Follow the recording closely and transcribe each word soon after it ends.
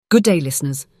Good day,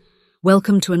 listeners.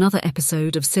 Welcome to another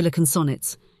episode of Silicon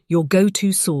Sonnets, your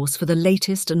go-to source for the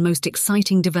latest and most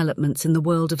exciting developments in the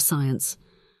world of science.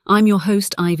 I'm your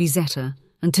host, Ivy Zeta,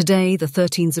 and today, the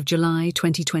 13th of July,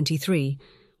 2023,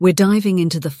 we're diving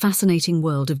into the fascinating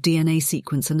world of DNA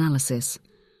sequence analysis.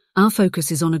 Our focus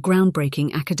is on a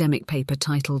groundbreaking academic paper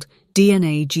titled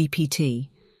DNAGPT,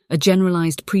 a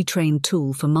generalized pre-trained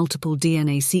tool for multiple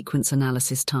DNA sequence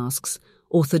analysis tasks,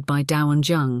 authored by Daowen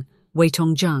Zhang,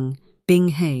 Weitong Zhang, Bing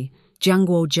He,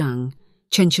 Jianguo Zhang,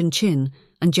 Chenchen Qin,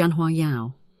 and Jianhua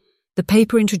Yao. The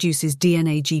paper introduces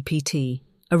DNAGPT,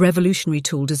 a revolutionary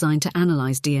tool designed to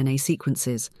analyze DNA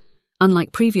sequences.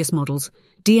 Unlike previous models,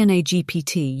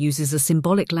 DNAGPT uses a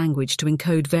symbolic language to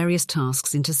encode various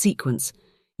tasks into sequence,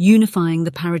 unifying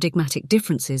the paradigmatic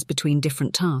differences between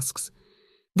different tasks.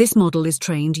 This model is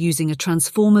trained using a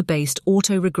transformer-based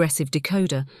autoregressive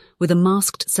decoder with a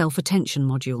masked self-attention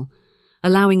module,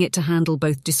 allowing it to handle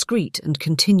both discrete and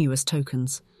continuous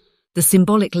tokens. The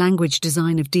symbolic language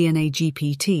design of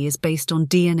DNAGPT is based on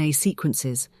DNA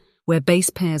sequences, where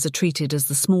base pairs are treated as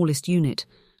the smallest unit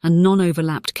and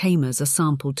non-overlapped k-mers are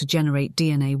sampled to generate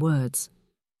DNA words.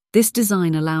 This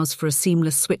design allows for a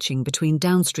seamless switching between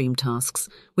downstream tasks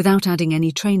without adding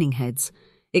any training heads,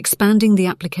 expanding the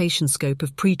application scope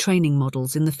of pre-training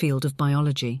models in the field of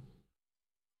biology.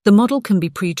 The model can be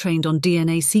pre-trained on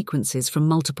DNA sequences from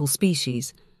multiple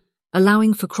species,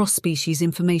 allowing for cross-species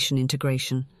information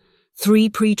integration. 3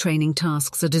 pre-training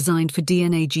tasks are designed for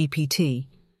DNAGPT: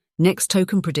 next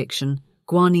token prediction,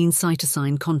 guanine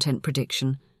cytosine content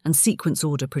prediction, and sequence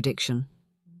order prediction.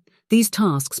 These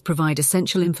tasks provide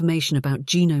essential information about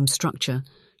genome structure,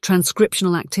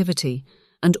 transcriptional activity,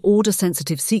 and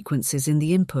order-sensitive sequences in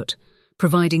the input,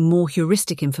 providing more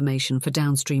heuristic information for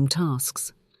downstream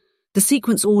tasks. The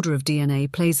sequence order of DNA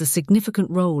plays a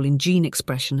significant role in gene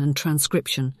expression and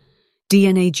transcription.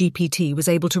 DNAGPT was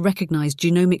able to recognize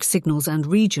genomic signals and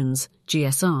regions,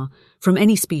 GSR, from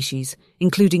any species,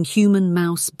 including human,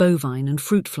 mouse, bovine, and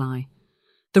fruit fly.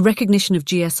 The recognition of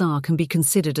GSR can be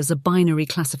considered as a binary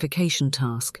classification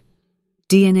task.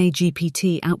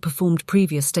 DNAGPT outperformed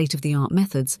previous state-of-the-art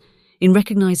methods in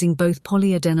recognizing both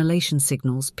polyadenylation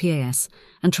signals, PAS,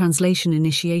 and translation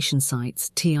initiation sites,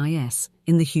 TIS,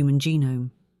 in the human genome.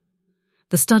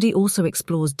 The study also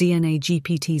explores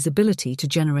DNAGPT's ability to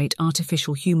generate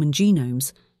artificial human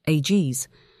genomes, AGs,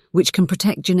 which can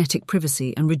protect genetic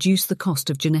privacy and reduce the cost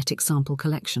of genetic sample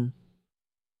collection.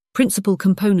 Principal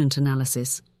component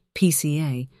analysis,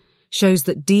 PCA, shows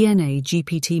that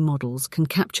DNAGPT models can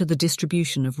capture the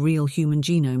distribution of real human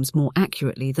genomes more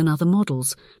accurately than other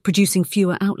models, producing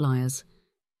fewer outliers.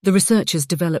 The researchers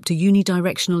developed a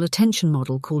unidirectional attention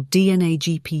model called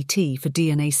DNAGPT for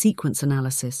DNA sequence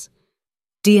analysis.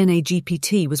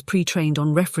 DNAGPT was pre-trained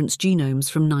on reference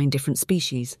genomes from 9 different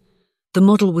species. The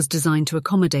model was designed to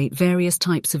accommodate various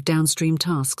types of downstream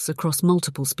tasks across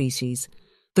multiple species.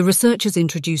 The researchers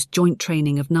introduced joint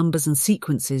training of numbers and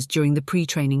sequences during the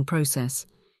pre-training process.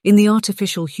 In the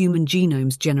artificial human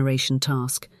genomes generation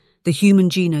task, the human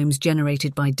genomes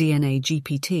generated by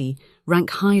DNAGPT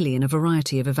rank highly in a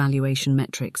variety of evaluation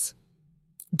metrics.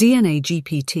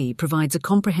 DNAGPT provides a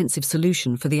comprehensive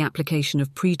solution for the application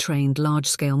of pre-trained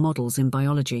large-scale models in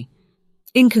biology.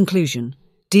 In conclusion,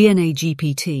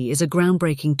 DNAGPT is a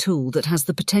groundbreaking tool that has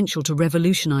the potential to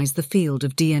revolutionize the field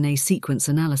of DNA sequence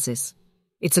analysis.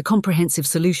 It's a comprehensive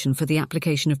solution for the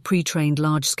application of pre-trained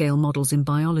large-scale models in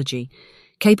biology,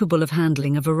 capable of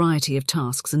handling a variety of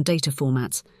tasks and data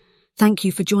formats. Thank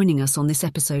you for joining us on this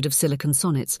episode of Silicon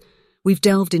Sonnets. We've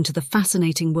delved into the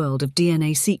fascinating world of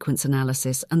DNA sequence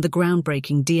analysis and the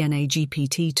groundbreaking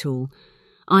DNAGPT tool.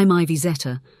 I'm Ivy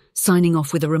Zeta, signing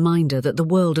off with a reminder that the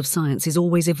world of science is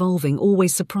always evolving,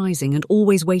 always surprising, and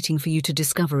always waiting for you to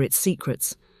discover its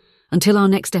secrets. Until our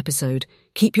next episode,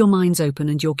 keep your minds open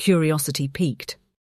and your curiosity piqued.